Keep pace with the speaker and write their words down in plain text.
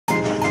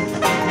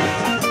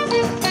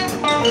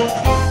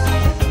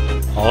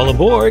All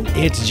aboard!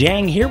 It's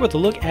Jang here with a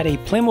look at a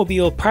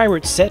Playmobil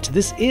Pirate set.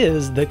 This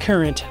is the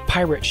current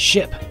pirate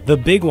ship. The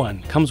big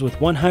one comes with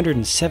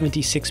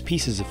 176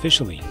 pieces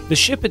officially. The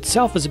ship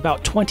itself is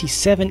about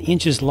 27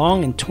 inches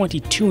long and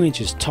 22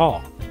 inches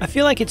tall. I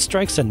feel like it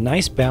strikes a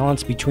nice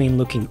balance between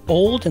looking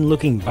old and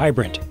looking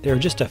vibrant. There are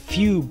just a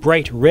few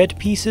bright red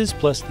pieces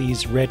plus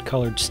these red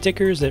colored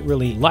stickers that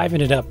really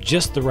liven it up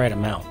just the right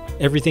amount.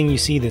 Everything you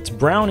see that's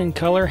brown in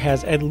color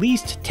has at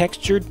least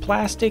textured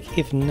plastic,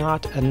 if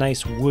not a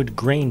nice wood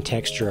grain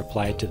texture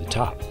applied to the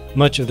top.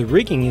 Much of the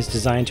rigging is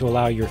designed to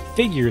allow your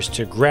figures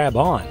to grab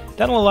on.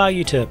 That'll allow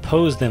you to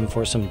pose them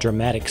for some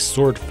dramatic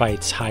sword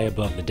fights high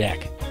above the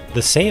deck.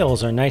 The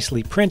sails are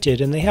nicely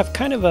printed and they have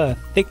kind of a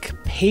thick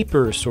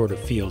paper sort of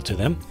feel to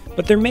them,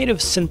 but they're made of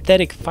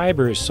synthetic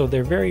fibers, so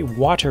they're very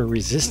water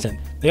resistant.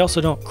 They also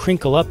don't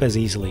crinkle up as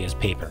easily as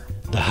paper.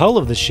 The hull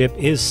of the ship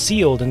is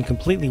sealed and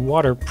completely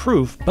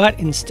waterproof, but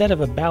instead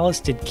of a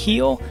ballasted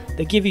keel,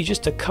 they give you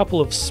just a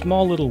couple of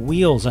small little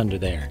wheels under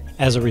there.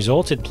 As a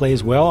result, it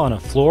plays well on a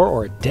floor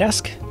or a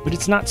desk, but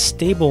it's not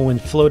stable when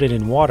floated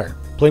in water.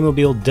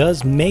 Playmobil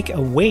does make a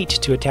weight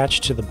to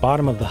attach to the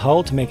bottom of the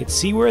hull to make it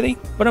seaworthy,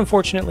 but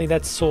unfortunately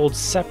that's sold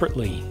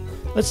separately.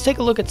 Let's take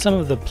a look at some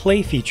of the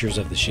play features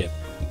of the ship.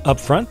 Up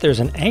front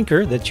there's an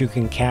anchor that you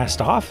can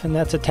cast off, and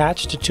that's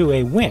attached to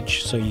a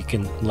winch so you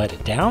can let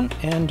it down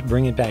and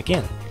bring it back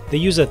in. They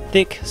use a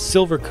thick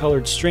silver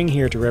colored string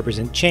here to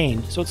represent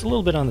chain, so it's a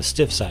little bit on the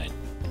stiff side.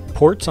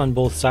 Ports on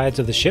both sides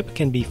of the ship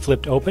can be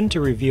flipped open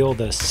to reveal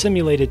the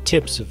simulated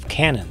tips of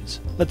cannons.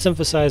 Let's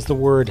emphasize the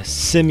word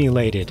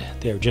simulated.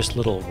 They're just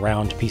little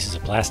round pieces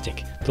of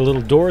plastic. The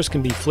little doors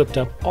can be flipped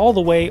up all the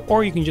way,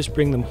 or you can just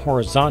bring them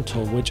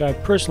horizontal, which I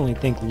personally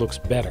think looks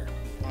better.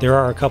 There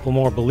are a couple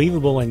more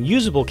believable and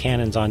usable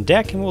cannons on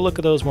deck, and we'll look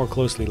at those more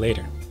closely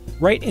later.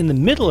 Right in the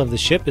middle of the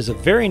ship is a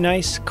very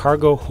nice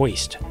cargo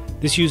hoist.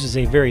 This uses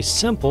a very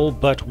simple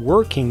but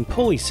working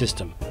pulley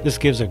system. This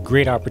gives a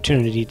great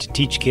opportunity to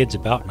teach kids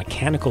about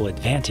mechanical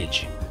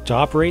advantage. To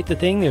operate the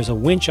thing, there's a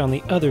winch on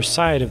the other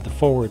side of the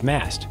forward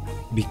mast.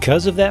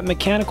 Because of that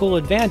mechanical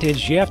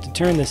advantage, you have to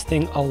turn this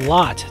thing a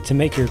lot to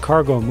make your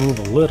cargo move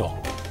a little.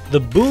 The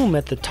boom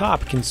at the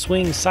top can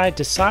swing side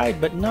to side,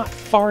 but not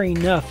far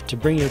enough to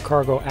bring your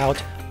cargo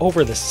out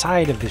over the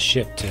side of the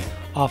ship to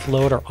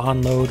offload or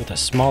onload with a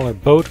smaller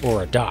boat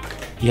or a dock.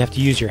 You have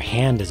to use your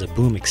hand as a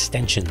boom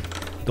extension.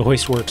 The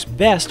hoist works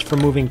best for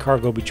moving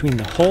cargo between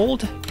the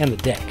hold and the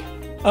deck.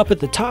 Up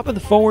at the top of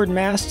the forward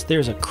mast,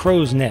 there's a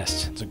crow's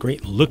nest. It's a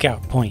great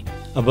lookout point.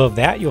 Above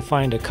that, you'll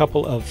find a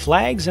couple of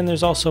flags, and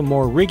there's also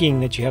more rigging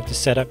that you have to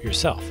set up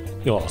yourself.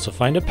 You'll also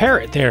find a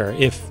parrot there,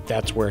 if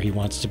that's where he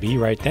wants to be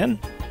right then.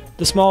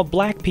 The small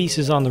black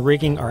pieces on the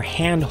rigging are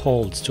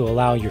handholds to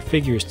allow your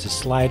figures to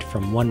slide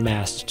from one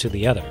mast to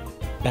the other.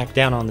 Back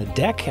down on the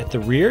deck at the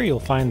rear, you'll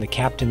find the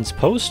captain's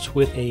post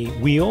with a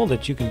wheel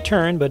that you can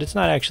turn, but it's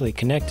not actually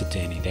connected to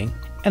anything.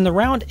 And the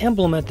round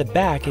emblem at the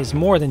back is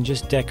more than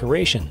just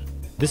decoration.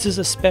 This is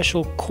a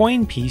special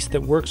coin piece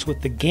that works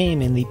with the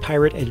game in the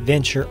Pirate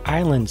Adventure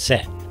Island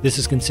set. This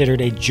is considered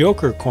a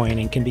joker coin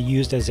and can be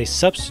used as a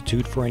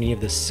substitute for any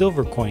of the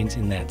silver coins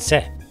in that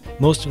set.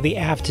 Most of the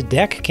aft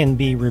deck can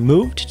be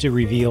removed to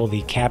reveal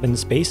the cabin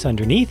space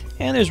underneath,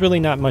 and there's really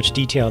not much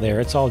detail there.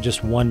 It's all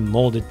just one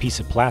molded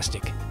piece of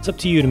plastic. It's up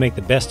to you to make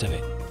the best of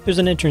it. There's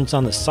an entrance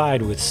on the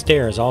side with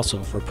stairs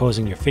also for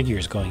posing your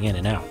figures going in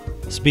and out.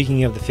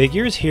 Speaking of the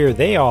figures, here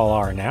they all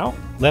are now.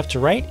 Left to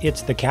right,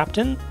 it's the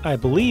captain, I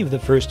believe the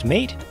first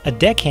mate, a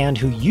deckhand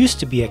who used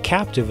to be a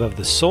captive of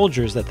the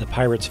soldiers that the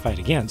pirates fight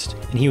against,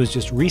 and he was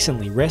just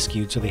recently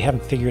rescued, so they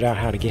haven't figured out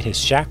how to get his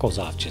shackles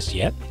off just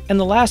yet. And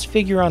the last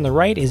figure on the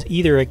right is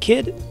either a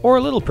kid or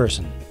a little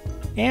person.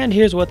 And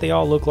here's what they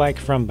all look like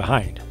from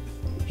behind.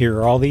 Here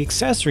are all the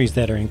accessories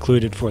that are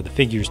included for the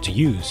figures to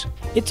use.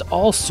 It's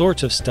all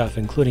sorts of stuff,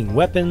 including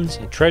weapons,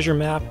 a treasure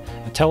map,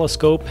 a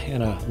telescope,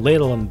 and a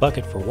ladle and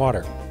bucket for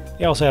water.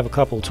 They also have a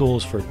couple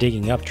tools for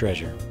digging up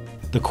treasure.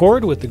 The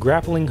cord with the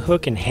grappling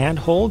hook and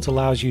handholds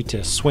allows you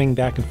to swing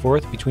back and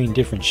forth between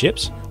different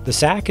ships. The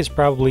sack is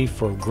probably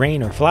for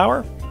grain or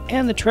flour,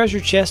 and the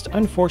treasure chest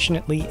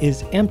unfortunately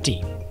is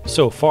empty.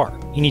 So far,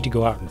 you need to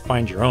go out and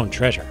find your own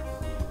treasure.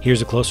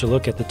 Here's a closer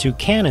look at the two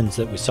cannons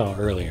that we saw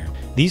earlier.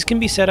 These can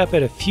be set up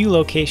at a few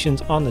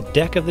locations on the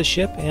deck of the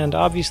ship, and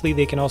obviously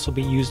they can also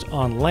be used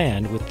on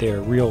land with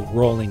their real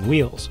rolling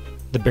wheels.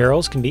 The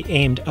barrels can be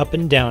aimed up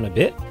and down a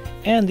bit,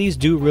 and these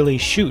do really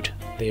shoot.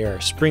 They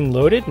are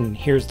spring-loaded, and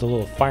here's the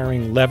little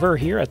firing lever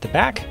here at the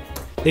back.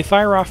 They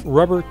fire off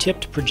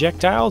rubber-tipped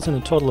projectiles, and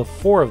a total of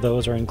 4 of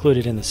those are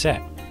included in the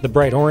set. The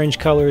bright orange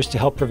colors to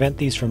help prevent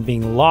these from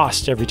being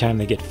lost every time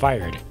they get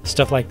fired.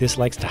 Stuff like this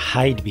likes to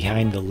hide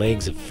behind the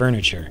legs of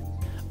furniture.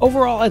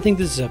 Overall, I think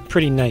this is a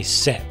pretty nice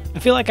set. I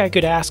feel like I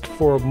could ask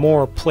for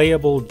more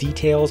playable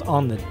details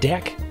on the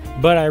deck,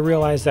 but I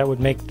realized that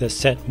would make the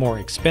set more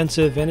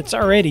expensive, and it's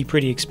already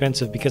pretty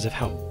expensive because of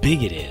how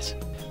big it is.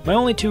 My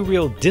only 2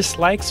 real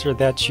dislikes are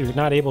that you're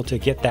not able to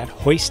get that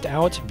hoist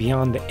out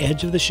beyond the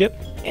edge of the ship,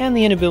 and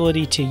the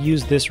inability to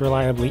use this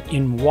reliably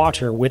in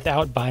water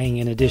without buying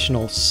an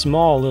additional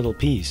small little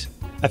piece.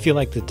 I feel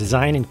like the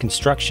design and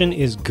construction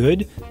is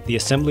good. The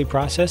assembly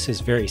process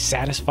is very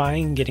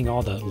satisfying, getting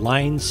all the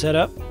lines set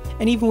up.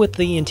 And even with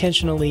the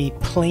intentionally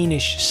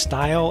plainish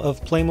style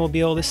of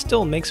Playmobil, this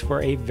still makes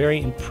for a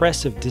very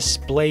impressive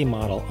display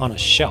model on a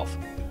shelf.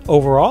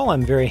 Overall,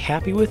 I'm very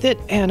happy with it,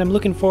 and I'm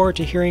looking forward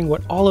to hearing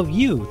what all of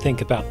you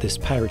think about this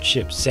pirate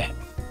ship set.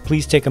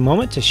 Please take a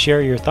moment to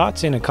share your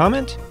thoughts in a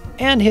comment,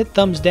 and hit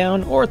thumbs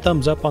down or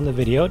thumbs up on the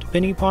video,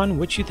 depending upon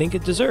which you think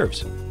it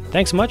deserves.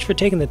 Thanks so much for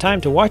taking the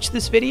time to watch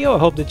this video. I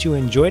hope that you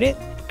enjoyed it,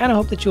 and I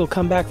hope that you'll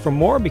come back for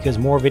more, because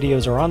more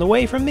videos are on the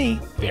way from me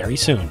very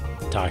soon.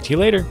 Talk to you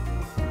later.